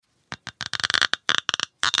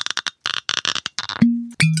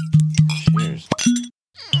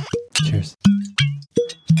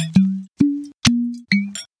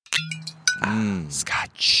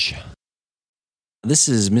This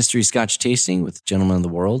is Mystery Scotch Tasting with Gentlemen of the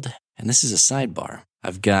World, and this is a sidebar.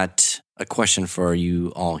 I've got a question for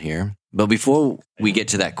you all here. But before we get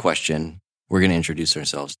to that question, we're going to introduce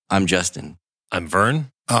ourselves. I'm Justin. I'm Vern.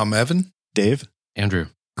 I'm Evan. Dave. Andrew.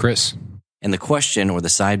 Chris. And the question or the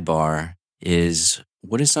sidebar is,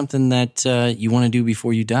 what is something that you want to do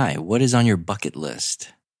before you die? What is on your bucket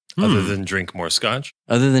list? Other than drink more scotch?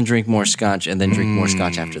 Other than drink more scotch and then drink more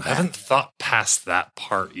scotch after I that. haven't thought past that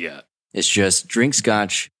part yet. It's just drink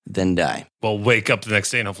scotch, then die, Well, wake up the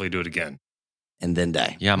next day and hopefully do it again. and then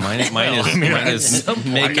die. Yeah, mine is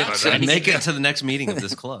make it to the next meeting of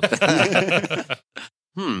this club.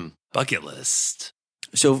 Bucket list.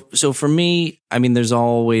 So for me, I mean, there's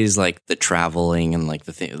always like the traveling and like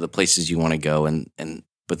the places you want to go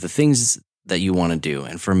but the things that you want to do.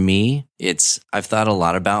 And for me, I've thought a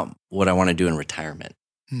lot about what I want to do in retirement.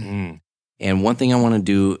 Mm. And one thing I want to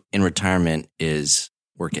do in retirement is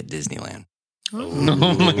work at Disneyland. Oh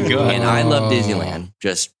my God. And I love Disneyland,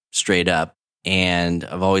 just straight up. And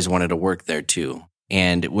I've always wanted to work there too.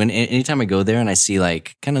 And anytime I go there and I see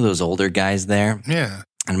like kind of those older guys there, Yeah.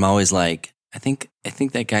 and I'm always like, I think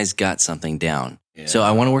that guy's got something down. Yeah. So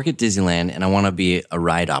I want to work at Disneyland and I want to be a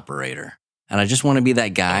ride operator. And I just want to be that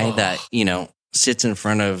guy that, sits in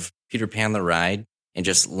front of Peter Pan the ride and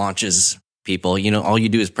just launches people. All you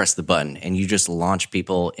do is press the button and you just launch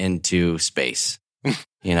people into space.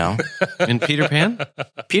 In Peter Pan?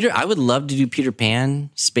 I would love to do Peter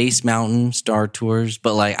Pan, Space Mountain, Star Tours,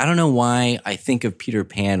 but like I don't know why I think of Peter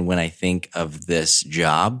Pan when I think of this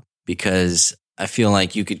job, because I feel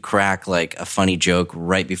like you could crack like a funny joke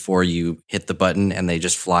right before you hit the button and they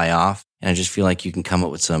just fly off. And I just feel like you can come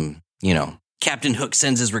up with some, Captain Hook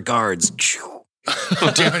sends his regards. Do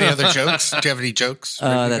you have any other jokes? Do you have any jokes?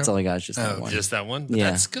 That's all I got. It's just that one. Just that one? But Yeah.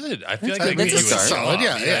 That's good. I feel That's like good. that That's gives a you start. Solid,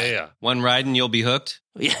 yeah. One ride and you'll be hooked?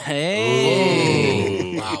 Yeah.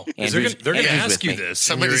 Hey. Wow. They're going to Andrew's ask with you me. this.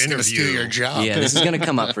 Somebody's in going your to steal interview. your job. Yeah, this is going to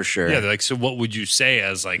come up for sure. Yeah, they're like, so what would you say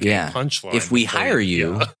as like Yeah. a punchline? If we before hire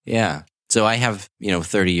you, yeah. So I have,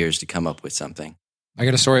 30 years to come up with something. I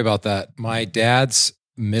got a story about that. My dad's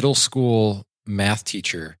middle school math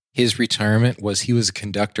teacher, his retirement was he was a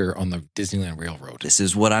conductor on the Disneyland Railroad. This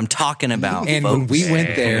is what I'm talking about, And folks. when we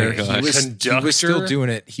went there, Oh my he was gosh. still doing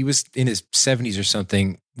it. He was in his 70s or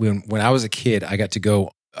something. When I was a kid, I got to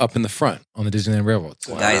go up in the front on the Disneyland Railroad.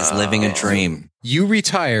 The guy is living a dream. You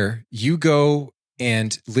retire, you go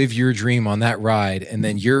and live your dream on that ride, and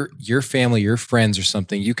then your family, your friends or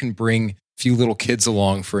something, you can bring a few little kids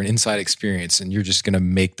along for an inside experience, and you're just going to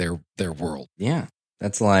make their world. Yeah.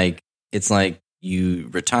 It's like you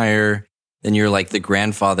retire, then you're like the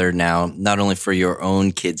grandfather now, not only for your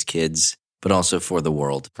own kids, but also for the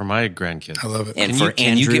world. For my grandkids. I love it. And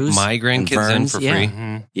Can you get Andrews my and grandkids in Verns, for yeah. free?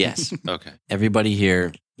 Mhm. Yes. Okay. Everybody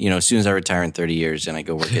here, as soon as I retire in 30 years and I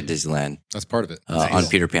go work at Disneyland That's part of it. on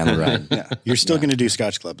Peter Pan the Ride. Yeah. You're still going to do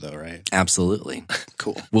Scotch Club though, right? Absolutely.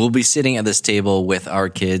 Cool. We'll be sitting at this table with our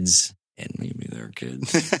kids and maybe their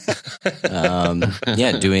kids.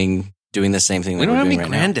 Doing the same thing We that don't we're have any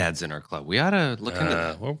doing right granddads in our club. We ought to look into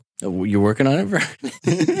that. Well, now. You're working on it, Vern?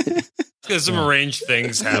 there's some arranged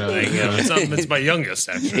things happening. It's my youngest,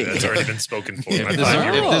 actually. That's already been spoken for. My If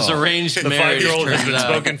 5-year-old. this arranged The marriage 5-year-old has turns been out-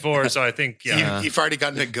 spoken for, so I think, yeah. You've already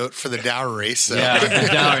gotten a goat for the dowry. So. Yeah, the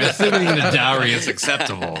dowry. Assuming the dowry is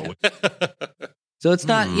acceptable. So it's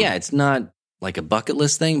not, it's not like a bucket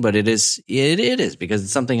list thing, but it is because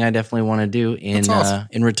it's something I definitely want to do That's awesome.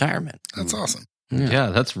 in retirement. That's awesome. Yeah,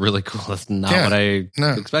 that's really cool. That's not Yeah. what I No.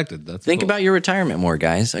 expected. That's Think cool. about your retirement more,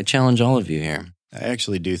 guys. I challenge all of you here. I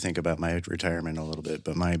actually do think about my retirement a little bit,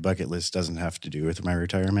 but my bucket list doesn't have to do with my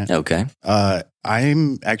retirement. Okay.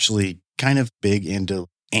 I'm actually kind of big into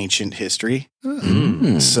ancient history.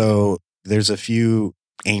 Mm. So there's a few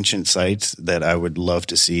ancient sites that I would love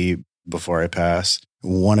to see before I pass.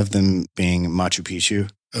 One of them being Machu Picchu.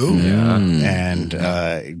 Ooh. Mm.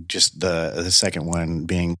 And just the second one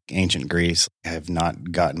being ancient Greece. I have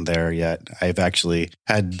not gotten there yet. I've actually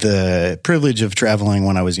had the privilege of traveling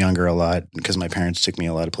when I was younger a lot because my parents took me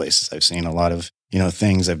a lot of places. I've seen a lot of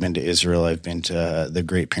things. I've been to Israel. I've been to the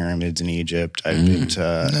Great Pyramids in Egypt. I've been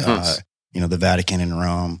to Nice. the Vatican in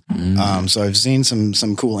Rome. Mm. So I've seen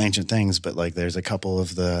some cool ancient things, but like there's a couple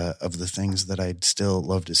of the things that I'd still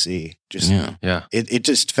love to see. Just Yeah. it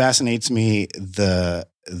just fascinates me the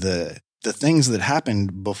things that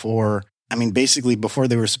happened before. I mean, basically before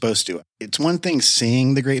they were supposed to. It's one thing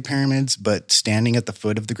seeing the Great Pyramids, but standing at the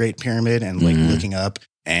foot of the Great Pyramid and like looking up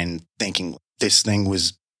and thinking this thing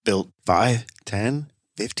was built 5, 10,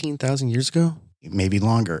 15,000 years ago, maybe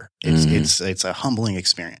longer. It's a humbling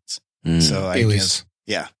experience. So I Aliens. just,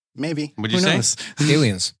 yeah. Maybe. What'd you Who say? knows?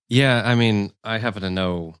 Aliens. Yeah, I mean, I happen to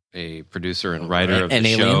know a producer and writer of An the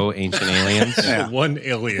alien? show, Ancient Aliens. Yeah. One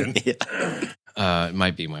alien. It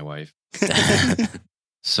might be my wife.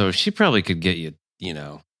 So she probably could get you,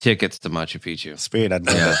 tickets to Machu Picchu. Sweet. I'd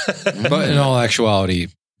love Yeah. it. But in all actuality,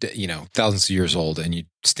 thousands of years old, and you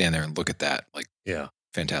stand there and look at that, like, Yeah.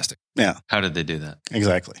 fantastic. How did they do that?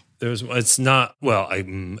 Exactly. It's not, well,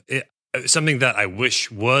 something that I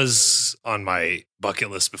wish was on my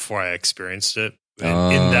bucket list before I experienced it in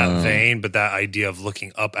that vein. But that idea of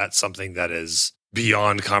looking up at something that is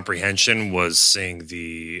beyond comprehension was seeing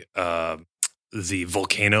the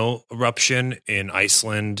volcano eruption in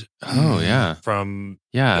Iceland. Oh, yeah. From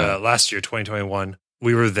Yeah. last year, 2021.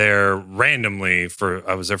 We were there randomly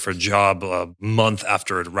I was there for a job a month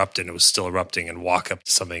after it erupted. It was still erupting, and walk up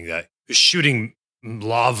to something that was shooting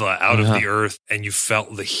lava out of the earth, and you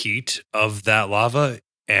felt the heat of that lava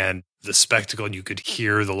and the spectacle, and you could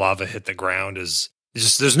hear the lava hit the ground. Is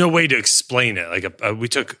just, there's no way to explain it. Like we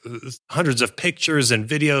took hundreds of pictures and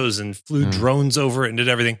videos and flew drones over it and did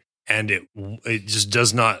everything, and it just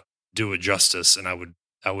does not do it justice. And I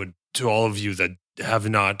would to all of you that have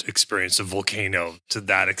not experienced a volcano to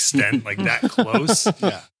that extent, like that close.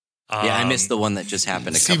 Yeah. Yeah, I missed the one that just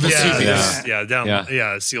happened a Sea couple Vesuvius. Yeah, down,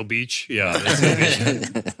 Yeah. Seal Beach. Yeah, Seal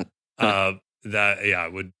Beach.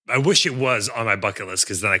 I wish it was on my bucket list,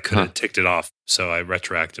 because then I could have ticked it off. So I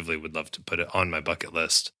retroactively would love to put it on my bucket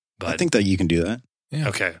list. But I think that you can do that. Yeah.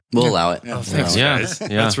 okay, We'll allow it. Yeah. oh, thanks, Yeah. guys. Yeah.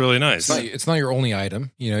 That's really nice. It's not your only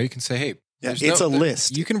item. You can say, hey, Yeah, there's it's a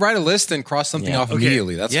list. You can write a list and cross something Yeah. off Okay.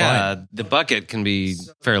 immediately. That's fine. The bucket can be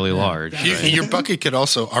fairly large. right? Your bucket could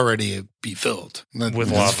also already be filled With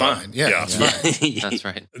that's lava. fine. Yeah, Yeah. that's fine. That's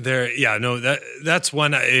right. That's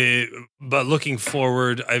one. But looking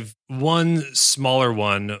forward, I've one smaller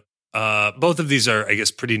one. Both of these are, I guess,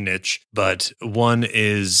 pretty niche. But one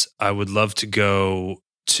is I would love to go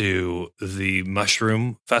to the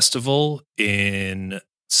Mushroom Festival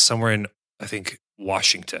somewhere in, I think,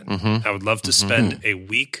 Washington. Mm-hmm. I would love to spend a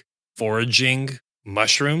week foraging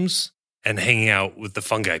mushrooms and hanging out with the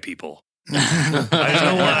fungi people. I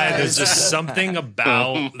don't know why. There's just something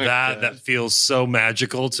about that feels so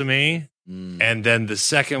magical to me. And then the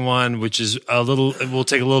second one, which is it will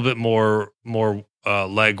take a little bit more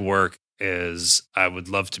leg work, is I would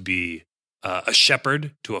love to be a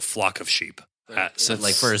shepherd to a flock of sheep. So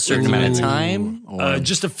like for a certain amount of time? Or?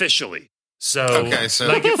 Just officially. So, Okay, so-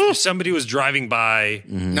 like if somebody was driving by,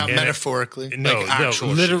 Not And- metaphorically. no, like actual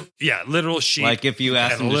literal, literal sheep. Like if you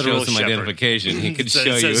asked and him to show literal some shepherd. identification, he could So it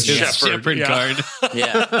show you says his shepherd, shepherd yeah. card.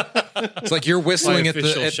 Yeah. It's like you're whistling My at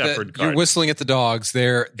official the shepherd you're card. whistling at the dogs.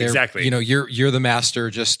 They're Exactly. You're the master,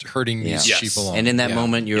 just herding these Yeah. Yes. sheep along. And in that Yeah.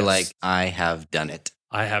 moment, you're Yes. like, I have done it.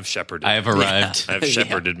 I have shepherded. I have arrived. I have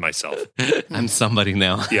shepherded myself. I'm somebody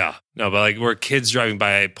now. Yeah. No, but like where kids driving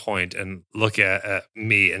by a point and look at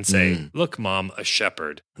me and say, look, Mom, a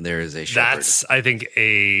shepherd. There is a shepherd. That's, I think,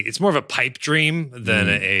 it's more of a pipe dream than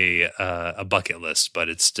a bucket list, but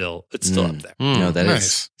it's still up there. No, that is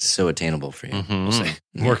Nice. so attainable for you. Mhm. So,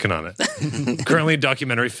 I'm working on it. Currently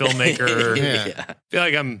documentary filmmaker. Yeah. I feel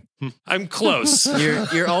like I'm close.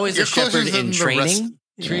 You're always You're a shepherd closer than in the rest- training.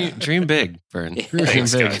 Dream big, Vern. Dream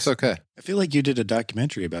Thanks, big. guys. It's okay. I feel like you did a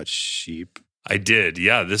documentary about sheep. I did.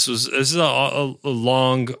 Yeah. This is a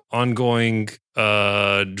long, ongoing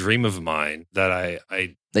dream of mine that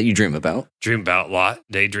I That you dream about. dream about a lot,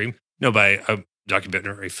 daydream. No, by a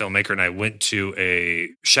documentary filmmaker. And I went to a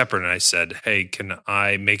shepherd and I said, hey, can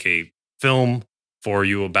I make a film for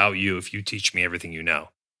you about you if you teach me everything you know?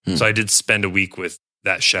 So I did spend a week with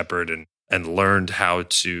that shepherd and learned how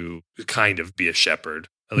to kind of be a shepherd,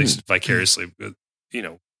 at least vicariously,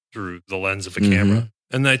 through the lens of a camera.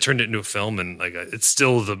 And then I turned it into a film, and like it's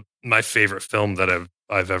still my favorite film that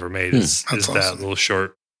I've ever made is That's that awesome. little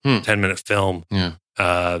short 10-minute film. Yeah.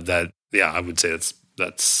 I would say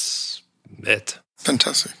that's it.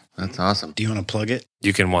 Fantastic. That's awesome. Do you want to plug it?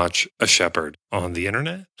 You can watch A Shepherd on the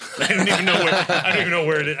internet. I don't even know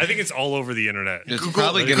where it is. I think it's all over the internet. It's Google-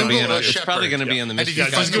 probably going to be in. Google a It's probably going to be in the shepherd. Mystery And if you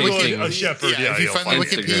Just find Google the a Wiki- shepherd. Yeah, if you you'll find the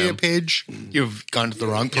find Wikipedia Instagram. page, you've gone to the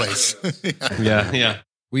wrong place. Yeah.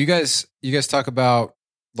 Well, you guys talk about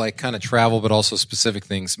like kind of travel, but also specific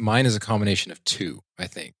things. Mine is a combination of two, I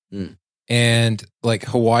think. And like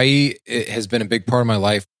Hawaii, it has been a big part of my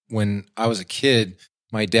life. When I was a kid,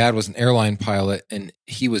 my dad was an airline pilot and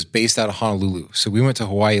he was based out of Honolulu. So we went to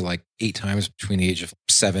Hawaii like 8 times between the age of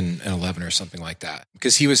 7 and 11 or something like that,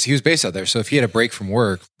 because he was based out there. So if he had a break from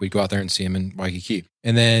work, we'd go out there and see him in Waikiki.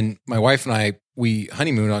 And then my wife and I we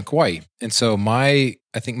honeymooned on Kauai. And so I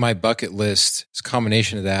think my bucket list is a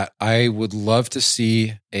combination of that. I would love to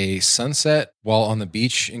see a sunset while on the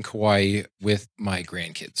beach in Kauai with my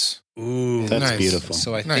grandkids. Ooh, That's nice. beautiful.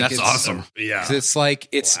 So I think That's it's awesome. Yeah. 'cause it's like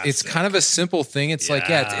it's Classic. kind of a simple thing. It's like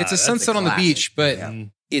it's a that's a sunset on the classic. beach, but Yeah.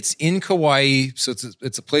 it's in Kauai, so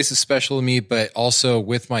it's a place that's special to me. But also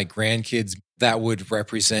with my grandkids, that would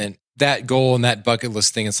represent that goal and that bucket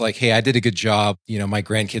list thing. It's like, hey, I did a good job. You know, my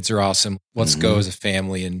grandkids are awesome. Let's go Mhm. as a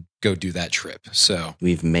family and go do that trip. So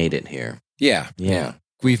We've made it here. yeah, Yeah.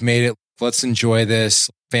 we've made it. Let's enjoy this.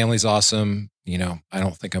 Family's awesome. You know, I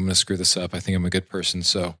don't think I'm going to screw this up. I think I'm a good person.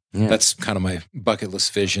 So Yeah. that's kind of my bucket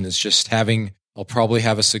list vision is just I'll probably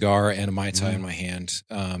have a cigar and a Mai Tai in my hand.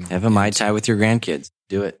 Have a Mai Tai with your grandkids.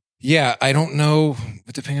 Do it. Yeah, I don't know.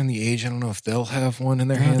 But depending on the age, I don't know if they'll have one in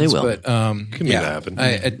their No, hands. they will. But Can make yeah, that happen.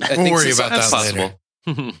 I We'll think worry so. about That's that later.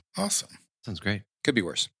 possible. Awesome. Sounds great. Could be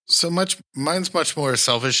worse. So mine's much more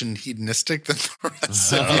selfish and hedonistic than the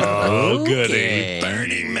rest of you. Oh, goody. Okay.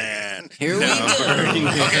 Burning Man. Here we No. go.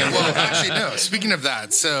 Okay, well, actually, no. Speaking of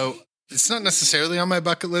that, so it's not necessarily on my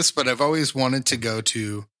bucket list, but I've always wanted to go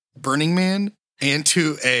to Burning Man and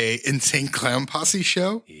to a Insane Clown Posse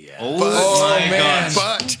show. Oh, my gosh.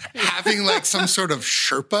 But having like some sort of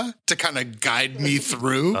Sherpa to kind of guide me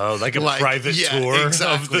through. Oh, like a private tour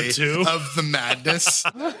of the two? of the madness.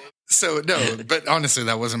 So no, but honestly,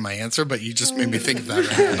 that wasn't my answer. But you just made me think of that.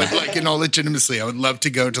 Right now. But like in all legitimacy, I would love to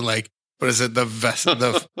go to like what is it, the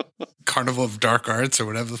Carnival of Dark Arts or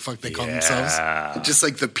whatever the fuck they call themselves. Just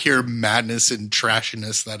like the pure madness and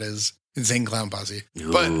trashiness that is Insane Clown Posse.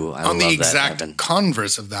 But Ooh, I on the love that, exact Evan.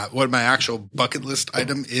 converse of that, what my actual bucket list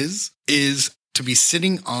item is to be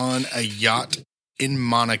sitting on a yacht in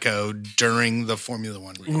Monaco during the Formula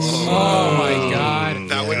One race. Oh, my God.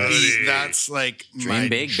 That would Yes. be, that's like Dream my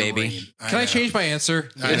big, dream. baby. Can I know. change my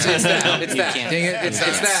answer? I It's know. that. It's You that. can't. Dang it. It's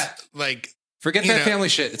That's that. Like, Forget you that know, family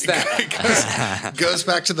shit. It's that. goes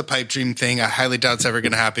back to the pipe dream thing. I highly doubt it's ever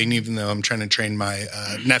going to happen, even though I'm trying to train my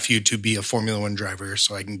nephew to be a Formula One driver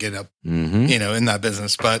so I can get up, Mm-hmm. in that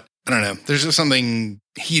business. But I don't know. There's just something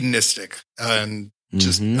hedonistic and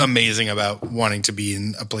just Mhm. amazing about wanting to be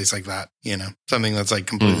in a place like that, something that's like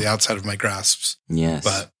completely outside of my grasps, Yes.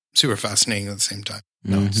 but super fascinating at the same time.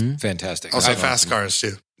 No, it's Mhm. fantastic. Also, I've- fast cars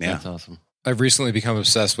too. Yeah. That's awesome. I've recently become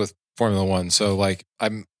obsessed with Formula One. So like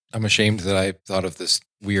I'm ashamed that I thought of this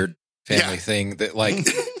weird family Yeah. thing that like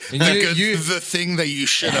The thing that you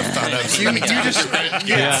should have thought of. You just-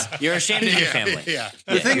 Yes. You're ashamed of your Yeah, family. yeah.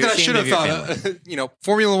 the thing you're that I should ashamed have of your thought of,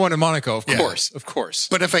 Formula One in Monaco, of Yeah. course.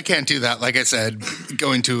 But if I can't do that, like I said,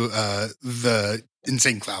 going to the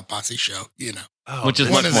Insane Clown Posse show, Oh, Which is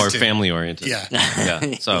one much of the more two. family oriented. Yeah.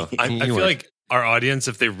 Yeah. So I you feel were- like our audience,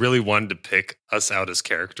 if they really wanted to pick us out as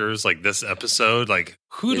characters, like this episode, like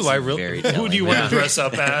who It's do I really, very who do you telling. want Yeah. to dress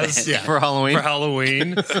up as? Yeah. for Halloween. For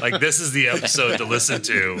Halloween, like this is the episode to listen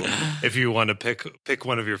to if you want to pick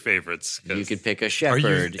one of your favorites. 'Cause You could pick a are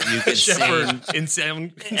shepherd. You could shepherd, sing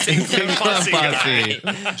insane posse guy.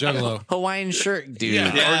 Juggalo. Hawaiian shirt dude. Yeah.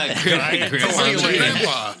 Or- Guy, Totally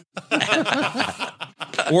grandpa. grandpa.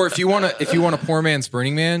 Or if you want a poor man's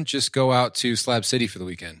Burning Man, just go out to Slab City for the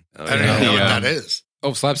weekend. I don't even know Yeah. what that is.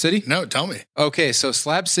 Oh, Slab City? No, tell me. Okay, so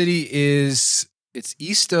Slab City it's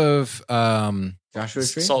east of Joshua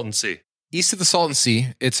Tree? Salton Sea. east of the Salton Sea.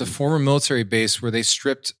 It's a former military base where they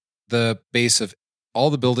stripped the base of all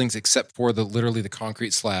the buildings except for literally the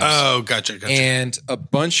concrete slabs. Oh, gotcha. And a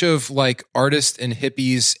bunch of like artists and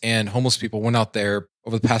hippies and homeless people went out there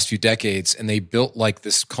over the past few decades and they built like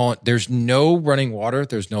this there's no running water,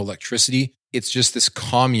 there's no electricity. It's just this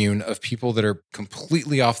commune of people that are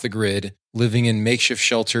completely off the grid, living in makeshift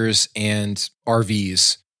shelters and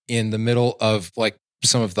RVs in the middle of like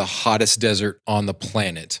some of the hottest desert on the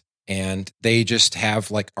planet. And they just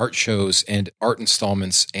have like art shows and art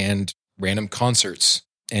installments and random concerts.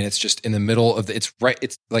 And it's just in the middle of it's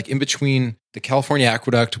like in between the California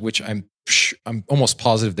Aqueduct, which I'm almost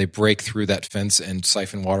positive they break through that fence and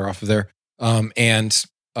siphon water off of there, and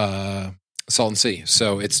Salton Sea.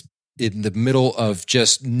 So it's in the middle of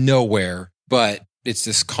just nowhere, but it's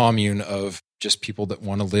this commune of just people that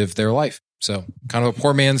want to live their life. So kind of a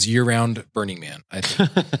poor man's year-round Burning Man, I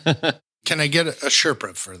think. Can I get a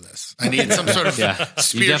Sherpa for this? I need some sort of Yeah.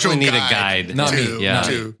 spiritual You definitely need a guide. guide. Not to, me. Yeah.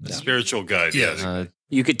 to- Spiritual guide. Yeah. Yes.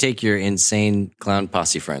 You could take your insane clown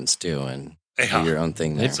posse friends too and do your own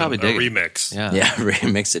thing there. They'd probably A dig it. remix. Yeah. Yeah,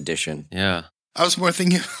 remix edition. Yeah. I was more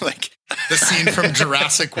thinking like the scene from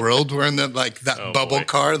Jurassic World where in that bubble boy.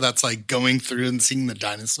 car that's like going through and seeing the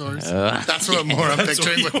dinosaurs. That's what more I'm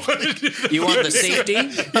picturing. You want the safety?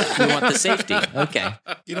 You want the safety? Okay.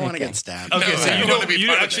 You don't want to get stabbed. Okay, No, so I you don't wanna be you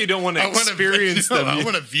part of actually it. don't want to experience them. I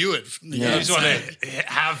want to view it from the Yeah. You just want outside. to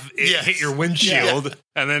have it Yes. hit your windshield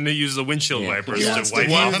and then they use the windshield wipers He to wants to wipe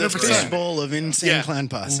use off the 100%. bowl of Insane Yeah. Clown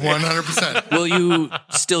Posse. 100%. Will you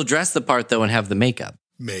still dress the part though and have the makeup?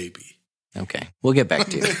 Maybe. Okay, we'll get back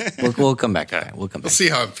to you. We'll come back to that. We'll come We'll back. see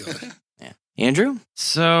how I'm feeling. Yeah. Andrew?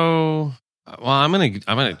 So, well, I'm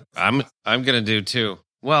gonna do two.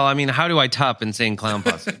 Well, I mean, how do I top Insane Clown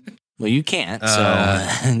Posse? Well, you can't.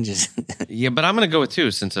 So just Yeah, but I'm gonna go with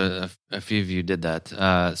two since a few of you did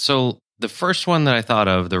that. So the first one that I thought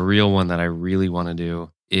of, the real one that I really want to do,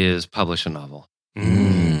 is publish a novel.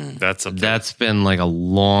 That's a That's been like a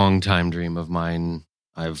long time dream of mine.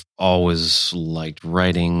 I've always liked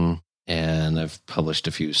writing, and I've published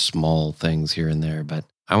a few small things here and there, but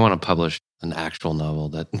I want to publish an actual novel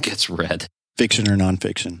that gets read. Fiction or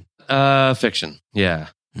nonfiction? Fiction. Yeah.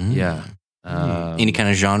 Yeah. Any kind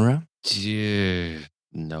of genre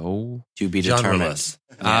No. to be determined. genreless.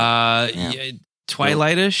 Yeah.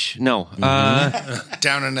 Twilightish? No.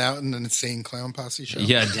 Down and out in an Insane Clown Posse show.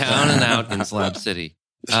 Yeah, Down and Out in Slab City.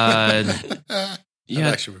 That'd Yeah,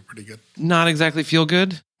 actually be pretty good. not exactly feel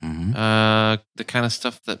good. Mhm. The kind of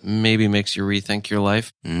stuff that maybe makes you rethink your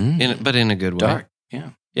life, Mhm. but in a good way. Dark. Yeah.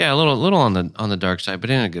 Yeah, a little on the dark side, but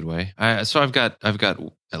in a good way. So I've got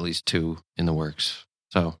at least two in the works.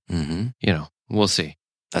 So we'll see.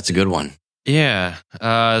 That's a good one. Yeah.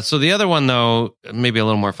 So the other one though, maybe a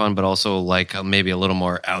little more fun, but also like maybe a little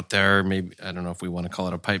more out there. Maybe I don't know if we want to call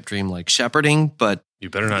it a pipe dream, like shepherding, but You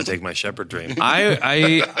better not take my shepherd dream. Don't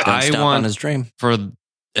I stop on want his dream. for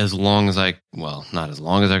as long as not as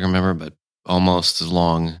long as I can remember, but almost as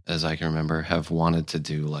long as I can remember, have wanted to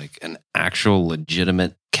do like an actual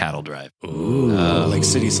legitimate cattle drive. Ooh. Like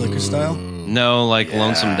City Slicker style? No, like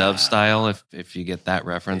Lonesome Dove style, if you get that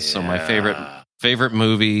reference. So my favorite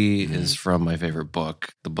movie is from my favorite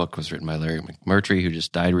book. The book was written by Larry McMurtry, who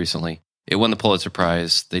just died recently. It won the Pulitzer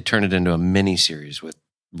Prize. They turned it into a mini series with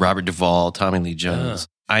Robert Duvall, Tommy Lee Jones.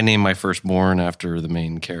 I named my firstborn after the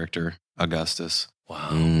main character, Augustus.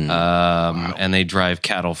 Wow. And they drive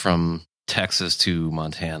cattle from Texas to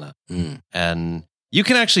Montana. Mm. And you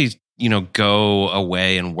can actually, go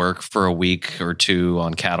away and work for a week or two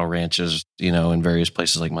on cattle ranches, in various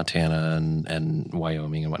places like Montana and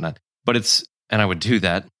Wyoming and whatnot. And I would do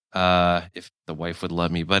that if the wife would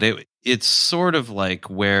let me. But it's sort of like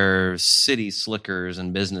where city slickers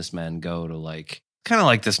and businessmen go to like, kind of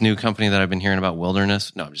like this new company that I've been hearing about,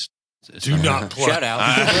 Wilderness. No, I'm just... Do not plug. Shout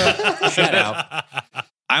out. Shout out.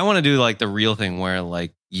 I want to do like the real thing where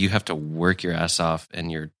like you have to work your ass off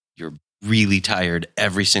and you're really tired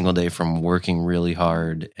every single day from working really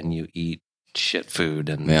hard and you eat shit food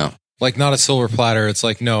and Yeah. Like not a silver platter. It's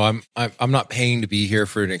like, no, I'm not paying to be here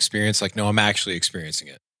for an experience. Like, no, I'm actually experiencing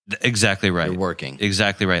it. Exactly right. You're working.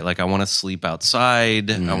 Exactly right. Like I want to sleep outside.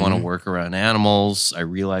 I want to work around animals. I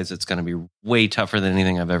realize it's going to be way tougher than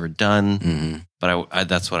anything I've ever done, but I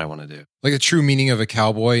that's what I want to do. Like the true meaning of a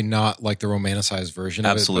cowboy, not like the romanticized version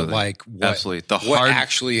Absolutely. of it, but like what, Absolutely. what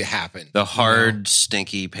actually happened. The hard,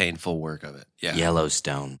 stinky, painful work of it. Yeah.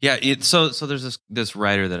 Yellowstone. Yeah. So there's this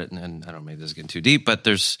writer that, and I don't know, maybe this is getting too deep, but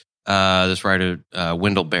there's this writer,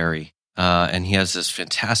 Wendell Berry, and he has this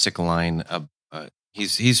fantastic line of,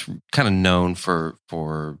 he's kind of known for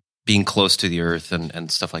being close to the earth and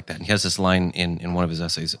stuff like that. And he has this line in one of his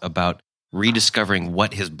essays about rediscovering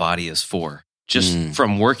what his body is for. Just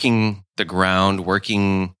from working the ground,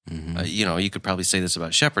 you could probably say this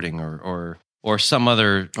about shepherding or some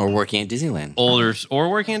other Or working at Disneyland. older or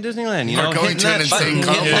working at Disneyland. Or going hitting to an that Insane button,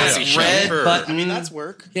 Clown hitting that Posse show. red Sure. button. I mean, that's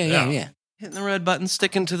work. Yeah. Hitting the red button,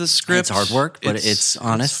 sticking to the script. It's hard work, but it's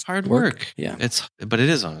honest It's hard work. work. Yeah. But it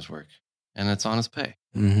is honest work, and it's honest pay.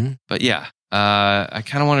 Mm-hmm. But yeah, I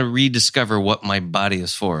kind of want to rediscover what my body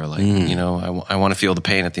is for. Like, I want to feel the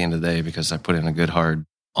pain at the end of the day because I put in a good, hard,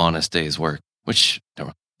 honest day's work. Which,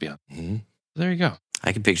 yeah, there you go.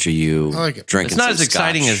 I can picture you I like it. drinking It's not some as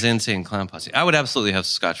exciting scotch. as Insane Clown Posse. I would absolutely have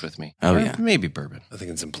scotch with me. Oh, Or yeah. maybe bourbon. I think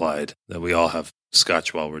it's implied that we all have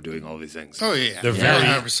scotch while we're doing all these things. Oh, yeah. They're Yeah. very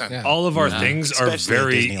 100%. Yeah. all of our Yeah. things are Especially at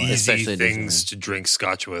very Disneyland. easy Especially at things Disneyland. to drink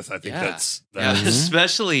scotch with. I think Yeah. that's Yeah, Mhm.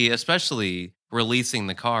 especially releasing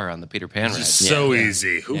the car on the Peter Pan ride. so Yeah.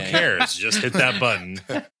 easy. Who Yeah. cares? Just hit that button.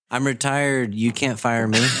 I'm retired. You can't fire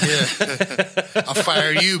me. I'll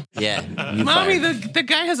fire you. Yeah. You Mommy, fired. the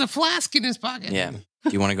guy has a flask in his pocket. Yeah. Do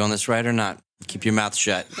you want to go on this ride or not? Keep your mouth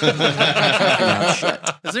shut. Keep your mouth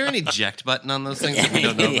shut. Is there an eject button on those things that we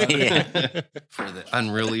don't know about? Yeah. For the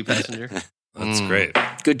unruly passenger? That's great.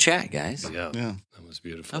 Good chat, guys. Yeah, Yeah. that was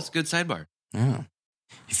beautiful. That's a good sidebar. Yeah.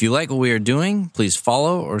 If you like what we are doing, please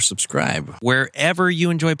follow or subscribe. Wherever you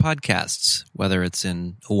enjoy podcasts, whether it's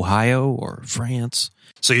in Ohio or France.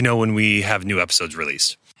 So you know when we have new episodes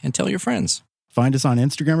released. And tell your friends. Find us on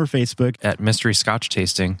Instagram or Facebook. At Mystery Scotch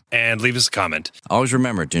Tasting. And leave us a comment. Always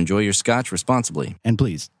remember to enjoy your scotch responsibly. And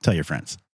please tell your friends.